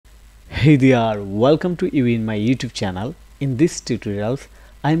Hey there, welcome to you in my YouTube channel. In this tutorials,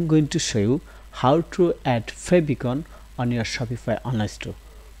 I'm going to show you how to add favicon on your Shopify online store.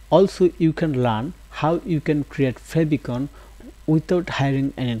 Also, you can learn how you can create favicon without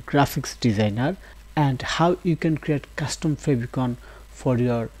hiring any graphics designer and how you can create custom favicon for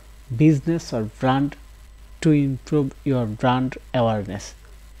your business or brand to improve your brand awareness.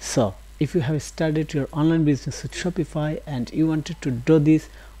 So, if you have started your online business with Shopify and you wanted to do this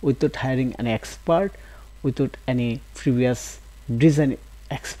without hiring an expert, without any previous design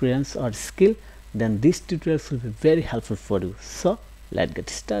experience or skill, then this tutorial will be very helpful for you. So let's get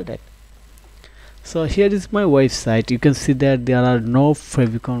started. So here is my website. You can see that there are no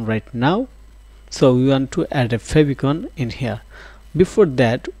favicon right now, so we want to add a favicon in here. Before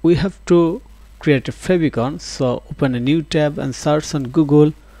that, we have to create a favicon. So open a new tab and search on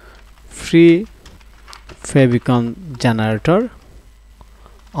Google free favicon generator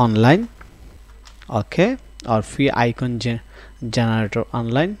online, okay, or free icon generator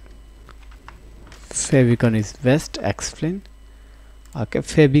online. Favicon is best, explain. Okay,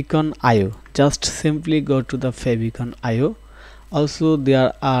 favicon IO, just simply go to the favicon IO. Also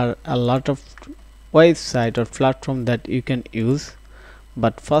there are a lot of website or platform that you can use,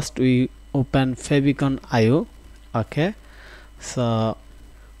 but first we open favicon IO. Okay, so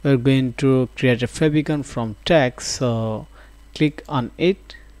we're going to create a favicon from text, so click on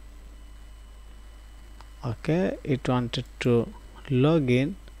it. Okay, it wanted to log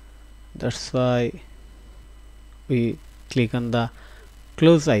in, that's why we click on the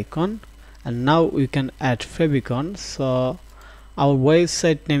close icon, and now we can add favicon. So our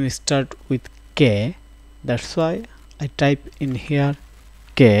website name start with K, that's why I type in here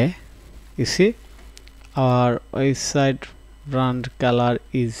K. You see our website brand color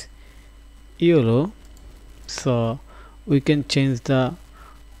is yellow, so we can change the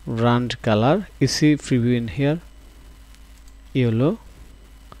brand color. You see preview in here yellow,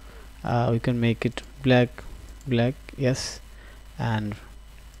 we can make it black, yes, and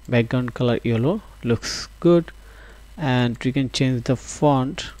background color yellow, looks good. And we can change the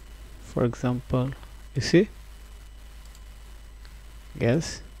font, for example, you see,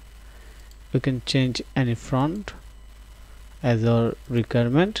 yes, we can change any font as our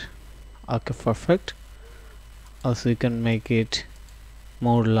requirement. Okay, perfect. Also you can make it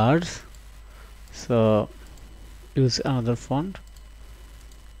more large, so use another font.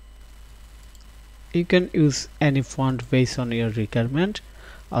 You can use any font based on your requirement.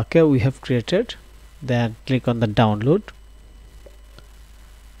 Okay, we have created, then click on the download.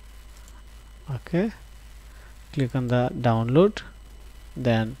 Okay, click on the download,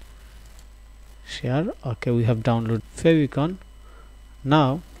 then share. Okay, we have downloaded favicon.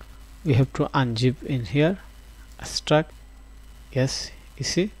 Now we have to unzip in here, extract. Yes, you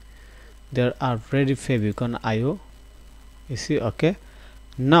see there are ready favicon IO, you see. Okay,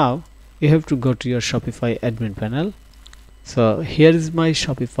 now you have to go to your Shopify admin panel. So here is my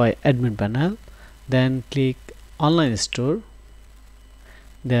Shopify admin panel, then click online store,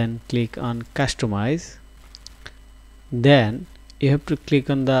 then click on customize, then you have to click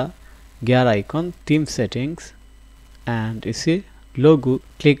on the gear icon, theme settings, and you see logo,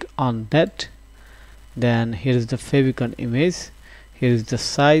 click on that. Then here is the favicon image, here is the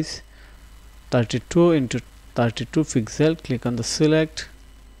size 32 into 32 pixel, click on the select.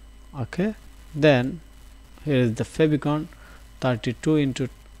 Okay, then here is the favicon 32 into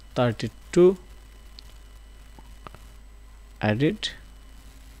 32, edit.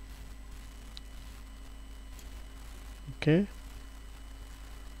 Okay,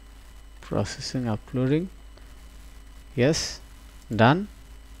 processing, uploading, yes, done,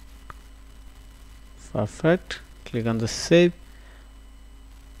 perfect. Click on the save,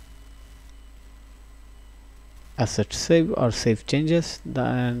 asset save or save changes,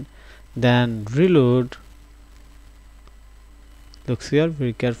 then reload. Looks here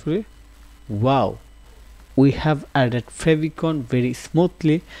very carefully. Wow, we have added favicon very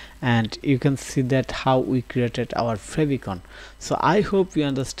smoothly, and you can see that how we created our favicon. So I hope you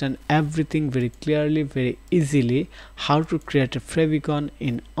understand everything very clearly, very easily, how to create a favicon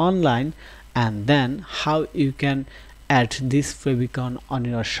in online, and then how you can add this favicon on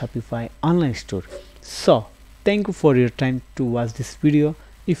your Shopify online store. So thank you for your time to watch this video.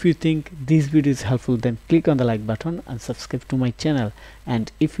 If you think this video is helpful, then click on the like button and subscribe to my channel.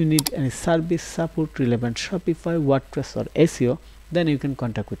 And if you need any service support relevant Shopify, WordPress or SEO, then you can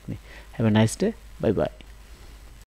contact with me. Have a nice day. Bye bye.